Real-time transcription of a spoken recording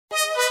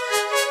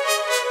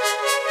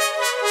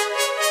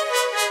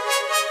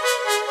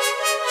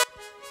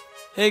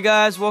Hey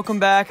guys, welcome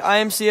back. I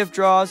am CF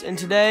Draws, and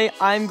today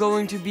I'm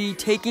going to be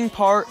taking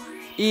part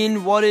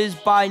in what is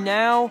by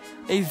now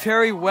a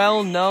very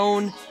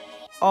well-known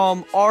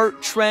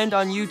art trend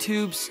on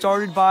YouTube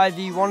started by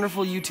the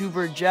wonderful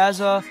YouTuber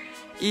Jazza.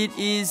 It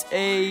is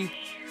a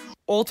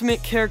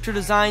Ultimate Character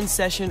Design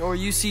Session, or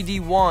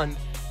UCD1,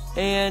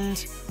 and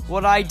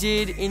what I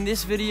did in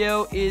this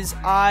video is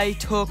I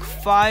took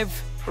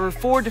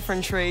 4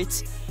 different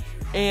traits,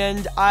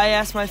 and I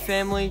asked my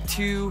family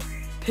to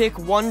pick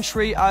one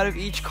trait out of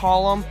each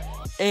column,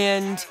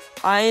 and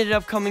I ended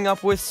up coming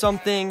up with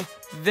something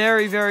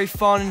very, very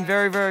fun and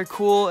very, very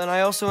cool, and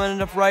I also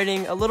ended up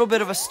writing a little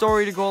bit of a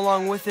story to go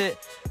along with it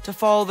to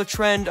follow the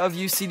trend of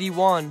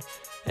UCD1.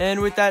 And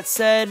with that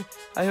said,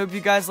 I hope you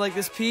guys like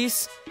this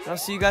piece, and I'll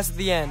see you guys at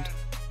the end.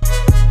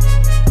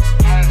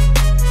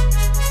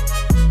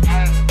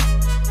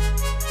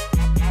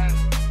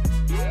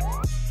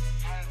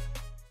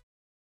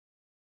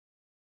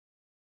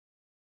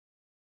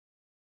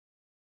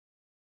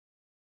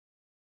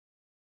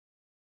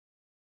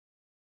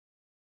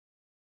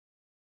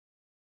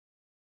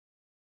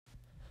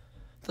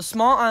 The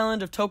small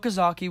island of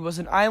Tokazaki was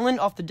an island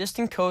off the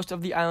distant coast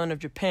of the island of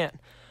Japan.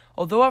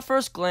 Although at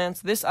first glance,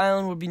 this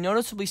island would be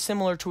noticeably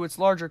similar to its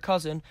larger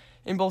cousin,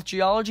 in both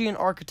geology and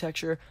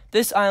architecture,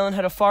 this island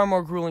had a far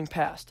more grueling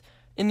past.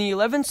 In the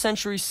 11th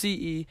century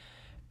CE,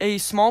 a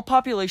small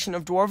population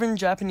of dwarven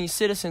Japanese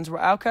citizens were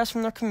outcast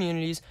from their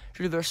communities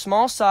due to their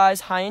small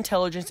size, high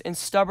intelligence, and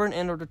stubborn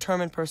and/or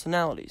determined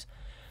personalities.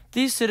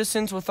 These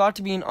citizens were thought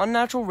to be an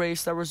unnatural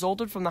race that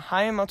resulted from the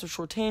high amounts of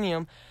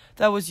shortanium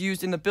that was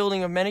used in the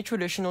building of many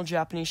traditional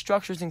Japanese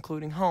structures,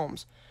 including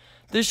homes.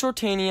 This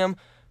shortanium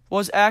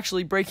was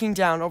actually breaking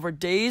down over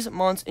days,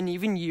 months, and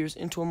even years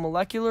into a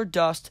molecular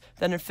dust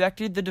that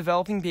infected the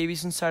developing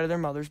babies inside of their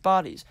mothers'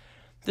 bodies.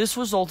 This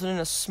resulted in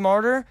a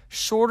smarter,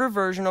 shorter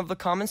version of the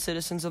common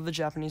citizens of the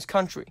Japanese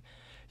country.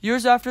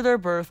 Years after their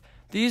birth,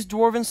 these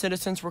dwarven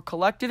citizens were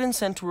collected and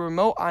sent to a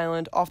remote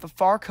island off the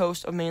far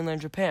coast of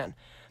mainland Japan,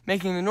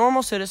 making the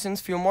normal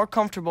citizens feel more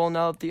comfortable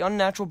now that the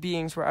unnatural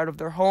beings were out of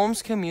their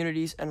homes,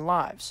 communities, and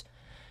lives.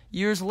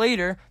 Years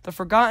later, the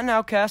forgotten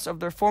outcasts of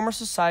their former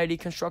society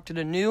constructed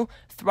a new,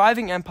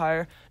 thriving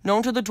empire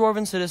known to the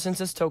dwarven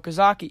citizens as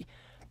Tokazaki.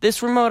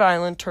 This remote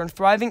island turned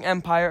thriving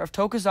empire of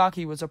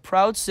Tokazaki was a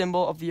proud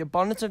symbol of the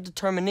abundance of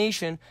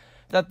determination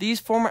that these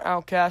former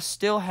outcasts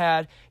still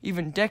had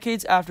even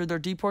decades after their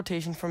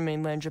deportation from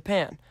mainland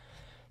Japan.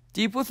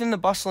 Deep within the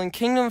bustling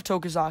kingdom of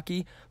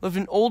Tokazaki lived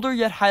an older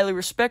yet highly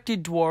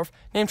respected dwarf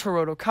named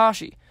Hiroto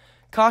Kashi.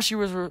 Kashi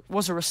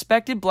was a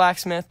respected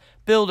blacksmith,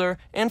 builder,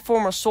 and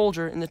former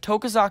soldier in the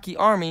Tokazaki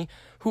army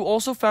who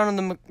also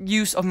founded the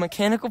use of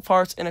mechanical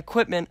parts and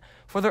equipment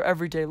for their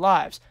everyday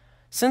lives.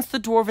 Since the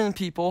dwarven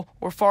people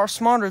were far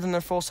smarter than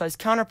their full-size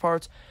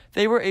counterparts,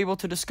 they were able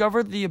to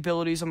discover the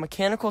abilities of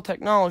mechanical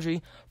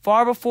technology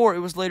far before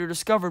it was later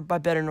discovered by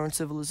better-known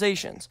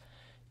civilizations.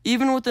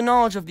 Even with the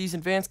knowledge of these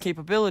advanced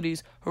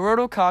capabilities,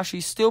 Hiroto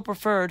Kashi still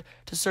preferred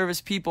to serve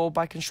his people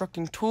by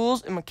constructing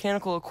tools and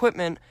mechanical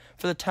equipment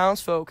for the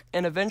townsfolk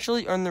and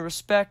eventually earned the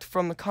respect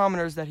from the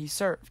commoners that he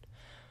served.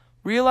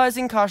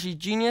 Realizing Kashi's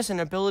genius and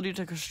ability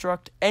to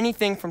construct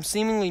anything from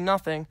seemingly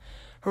nothing,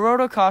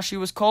 Hiroto Kashi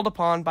was called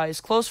upon by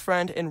his close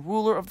friend and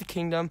ruler of the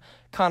kingdom,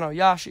 Kano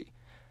Yashi.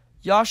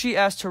 Yashi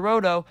asked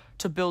Hiroto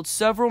to build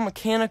several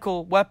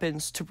mechanical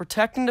weapons to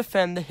protect and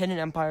defend the hidden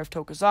empire of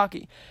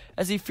Tokazaki,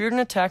 as he feared an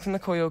attack from the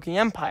Koyoki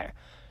Empire.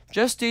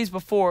 Just days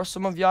before,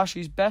 some of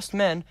Yashi's best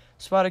men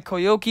spotted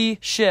Koyoki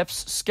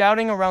ships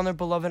scouting around their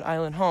beloved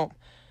island home.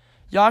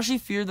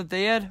 Yashi feared that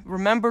they had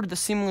remembered the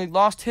seemingly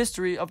lost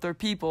history of their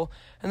people,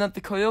 and that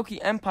the Koyoki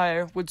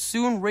Empire would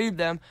soon raid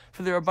them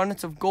for their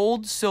abundance of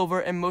gold, silver,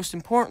 and most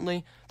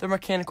importantly, their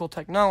mechanical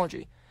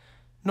technology.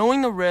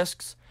 Knowing the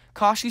risks,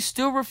 Kashi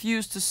still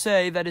refused to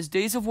say that his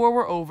days of war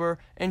were over,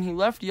 and he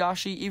left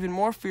Yashi even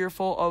more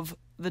fearful of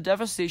the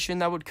devastation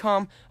that would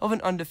come of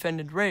an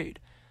undefended raid.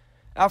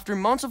 After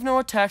months of no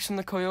attacks from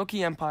the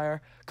Koyoki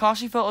Empire,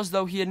 Kashi felt as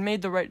though he had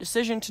made the right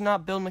decision to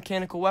not build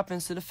mechanical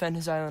weapons to defend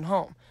his island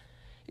home.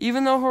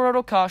 Even though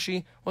Hiroto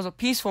Kashi was a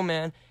peaceful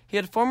man, he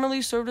had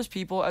formerly served his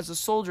people as a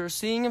soldier,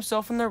 seeing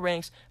himself in their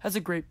ranks as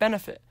a great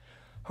benefit.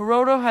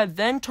 Hiroto had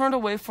then turned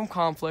away from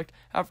conflict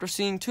after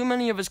seeing too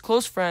many of his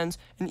close friends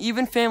and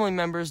even family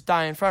members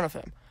die in front of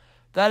him.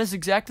 That is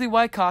exactly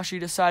why Kashi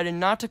decided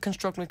not to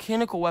construct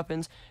mechanical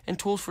weapons and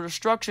tools for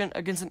destruction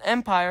against an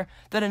empire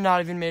that had not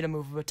even made a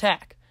move of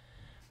attack.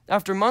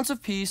 After months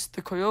of peace,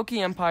 the Koyoki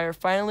Empire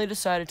finally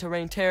decided to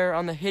rain terror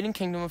on the hidden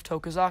kingdom of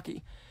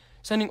Tokazaki,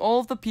 sending all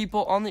of the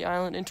people on the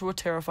island into a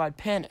terrified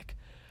panic.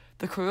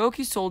 The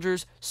Koyoki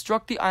soldiers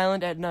struck the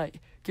island at night,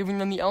 giving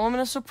them the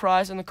element of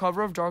surprise and the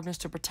cover of darkness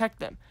to protect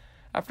them.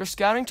 After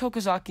scouting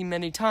Tokazaki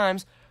many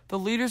times, the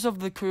leaders of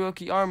the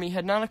Koyoki army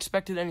had not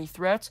expected any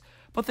threats,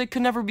 but they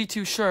could never be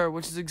too sure,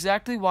 which is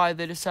exactly why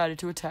they decided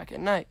to attack at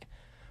night.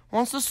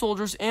 Once the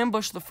soldiers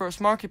ambushed the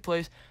first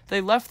marketplace, they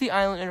left the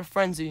island in a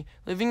frenzy,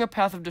 leaving a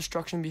path of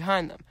destruction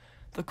behind them.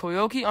 the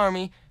Koyuki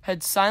army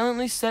had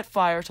silently set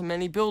fire to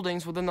many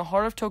buildings within the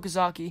heart of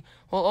Tokozaki,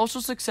 while also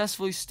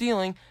successfully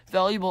stealing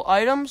valuable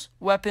items,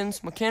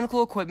 weapons,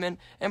 mechanical equipment,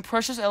 and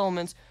precious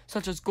elements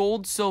such as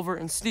gold, silver,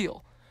 and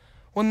steel.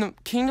 When the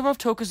kingdom of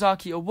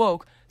Tokozaki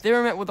awoke, they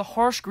were met with a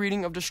harsh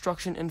greeting of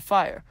destruction and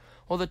fire.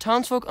 While the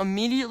townsfolk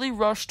immediately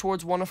rushed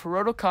towards one of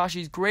Hiroto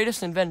Kashi's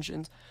greatest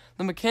inventions,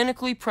 the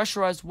mechanically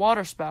pressurized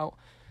water spout,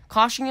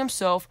 Kashi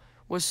himself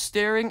was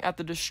staring at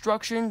the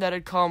destruction that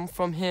had come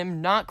from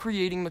him not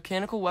creating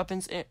mechanical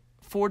weapons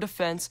for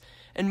defense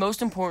and,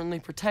 most importantly,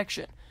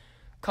 protection.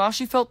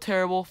 Kashi felt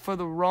terrible for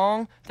the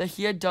wrong that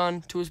he had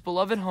done to his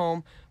beloved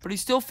home, but he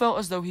still felt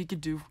as though he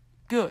could do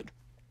good.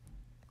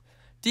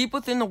 Deep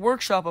within the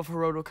workshop of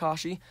Hiroto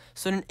Kashi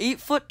stood an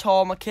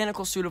 8-foot-tall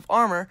mechanical suit of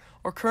armor,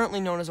 or currently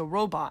known as a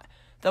robot,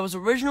 that was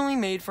originally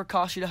made for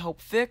Kashi to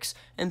help fix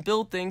and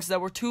build things that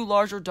were too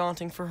large or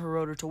daunting for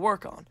Hiroto to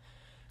work on.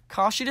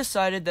 Kashi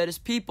decided that his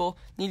people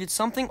needed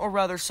something, or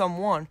rather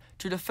someone,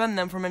 to defend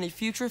them from any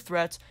future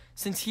threats,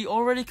 since he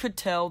already could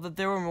tell that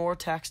there were more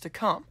attacks to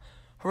come.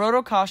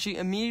 Hiroto Kashi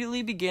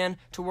immediately began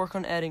to work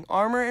on adding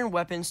armor and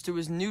weapons to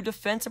his new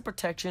defense and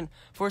protection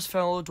for his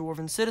fellow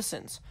dwarven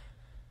citizens.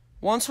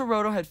 Once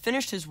Hiroto had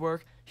finished his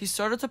work, he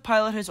started to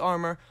pilot his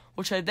armor,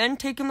 which had then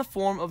taken the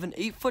form of an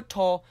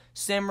 8-foot-tall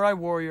samurai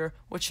warrior,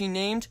 which he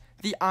named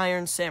the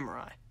Iron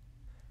Samurai.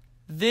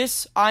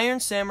 This Iron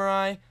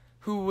Samurai,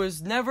 who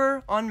was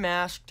never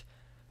unmasked,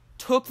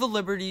 took the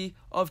liberty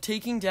of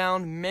taking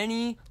down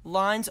many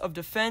lines of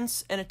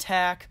defense and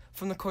attack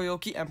from the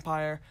Koyuki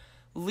Empire,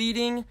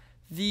 leading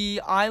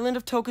the island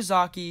of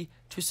Tokozaki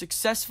to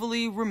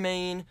successfully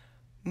remain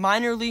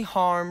minorly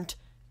harmed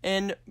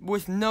and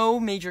with no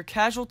major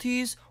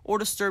casualties or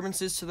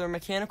disturbances to their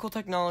mechanical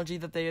technology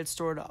that they had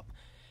stored up.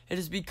 It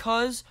is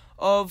because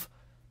of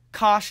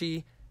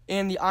Kashi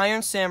and the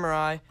Iron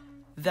Samurai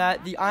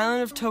that the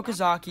island of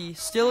Tokozaki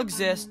still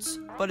exists,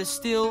 but is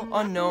still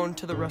unknown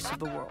to the rest of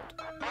the world.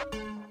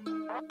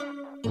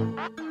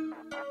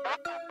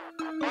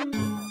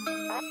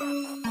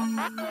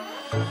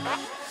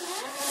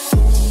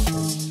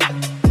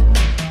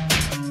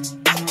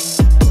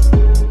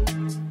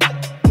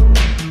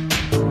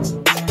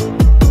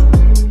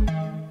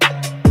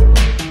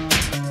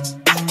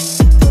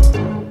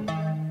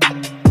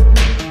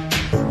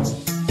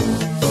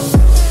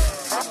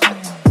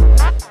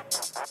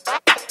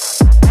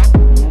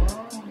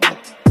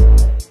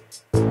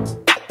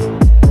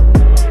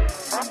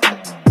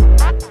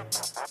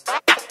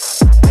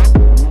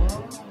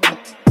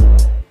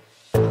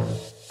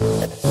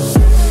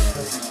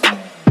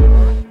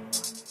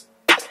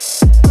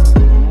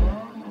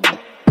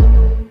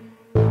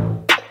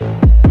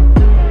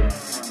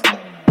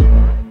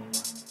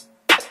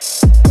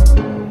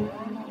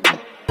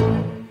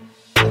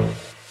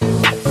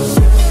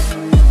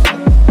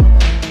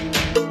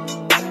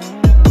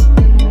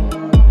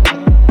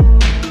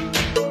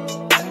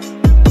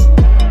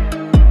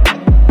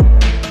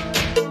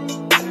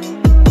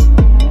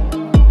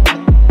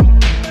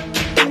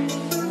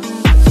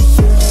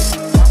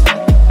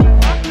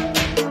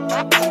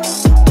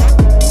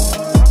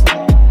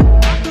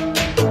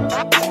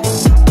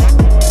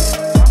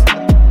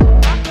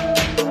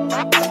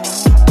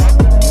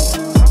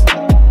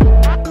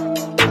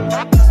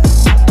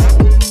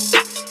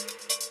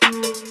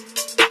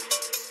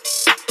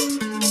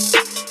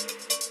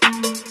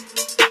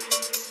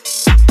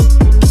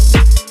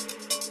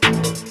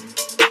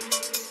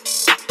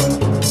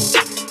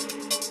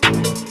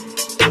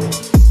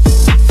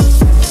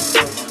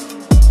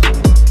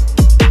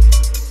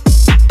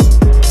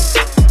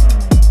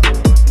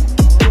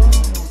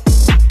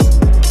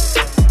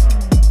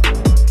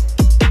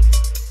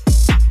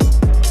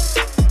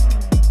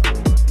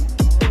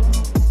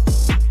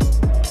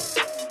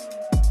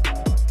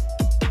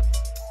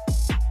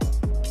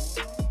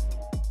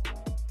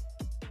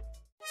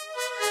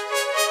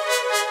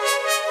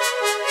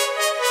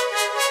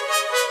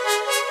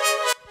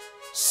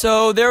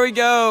 So there we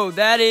go.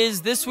 That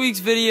is this week's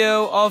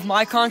video of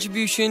my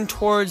contribution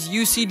towards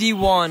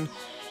UCD1,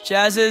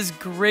 Jazza's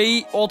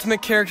great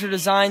Ultimate Character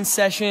Design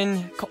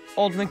session,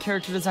 Ultimate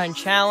Character Design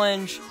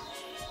Challenge.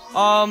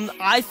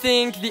 I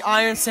think the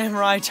Iron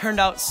Samurai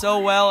turned out so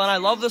well, and I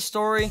love the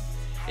story.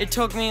 It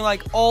took me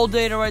like all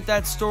day to write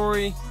that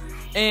story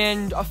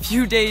and a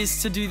few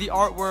days to do the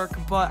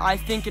artwork, but I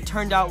think it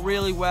turned out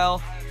really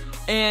well.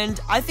 And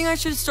I think I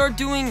should start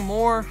doing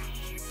more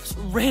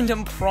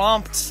random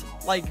prompts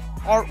like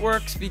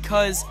artworks,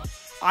 because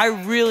I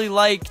really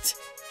liked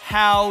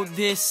how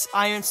this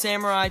Iron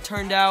Samurai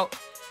turned out,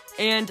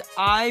 and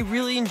I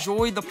really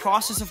enjoyed the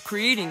process of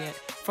creating it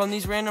from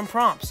these random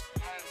prompts.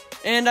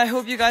 And I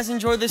hope you guys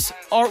enjoy this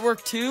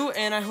artwork too,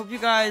 and I hope you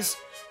guys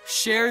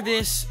share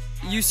this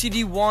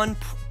UCD1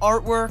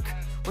 artwork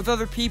with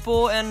other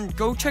people, and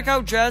go check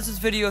out Jazza's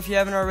video if you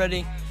haven't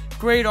already.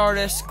 Great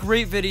artist,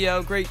 great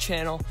video, great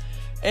channel.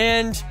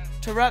 And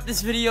to wrap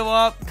this video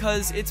up,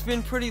 because it's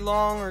been pretty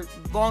long, or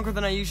longer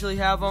than I usually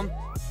have them,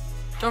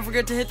 don't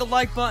forget to hit the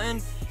like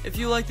button if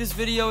you like this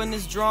video and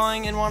this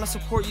drawing and want to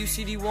support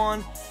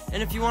UCD1.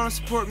 And if you want to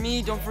support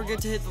me, don't forget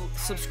to hit the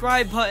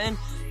subscribe button.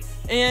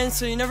 And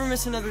so you never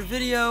miss another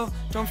video,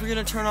 don't forget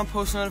to turn on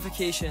post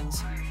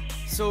notifications,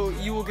 so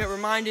you will get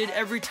reminded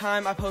every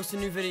time I post a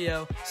new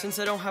video, since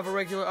I don't have a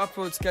regular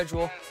upload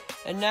schedule.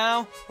 And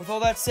now, with all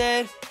that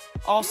said,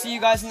 I'll see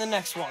you guys in the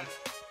next one.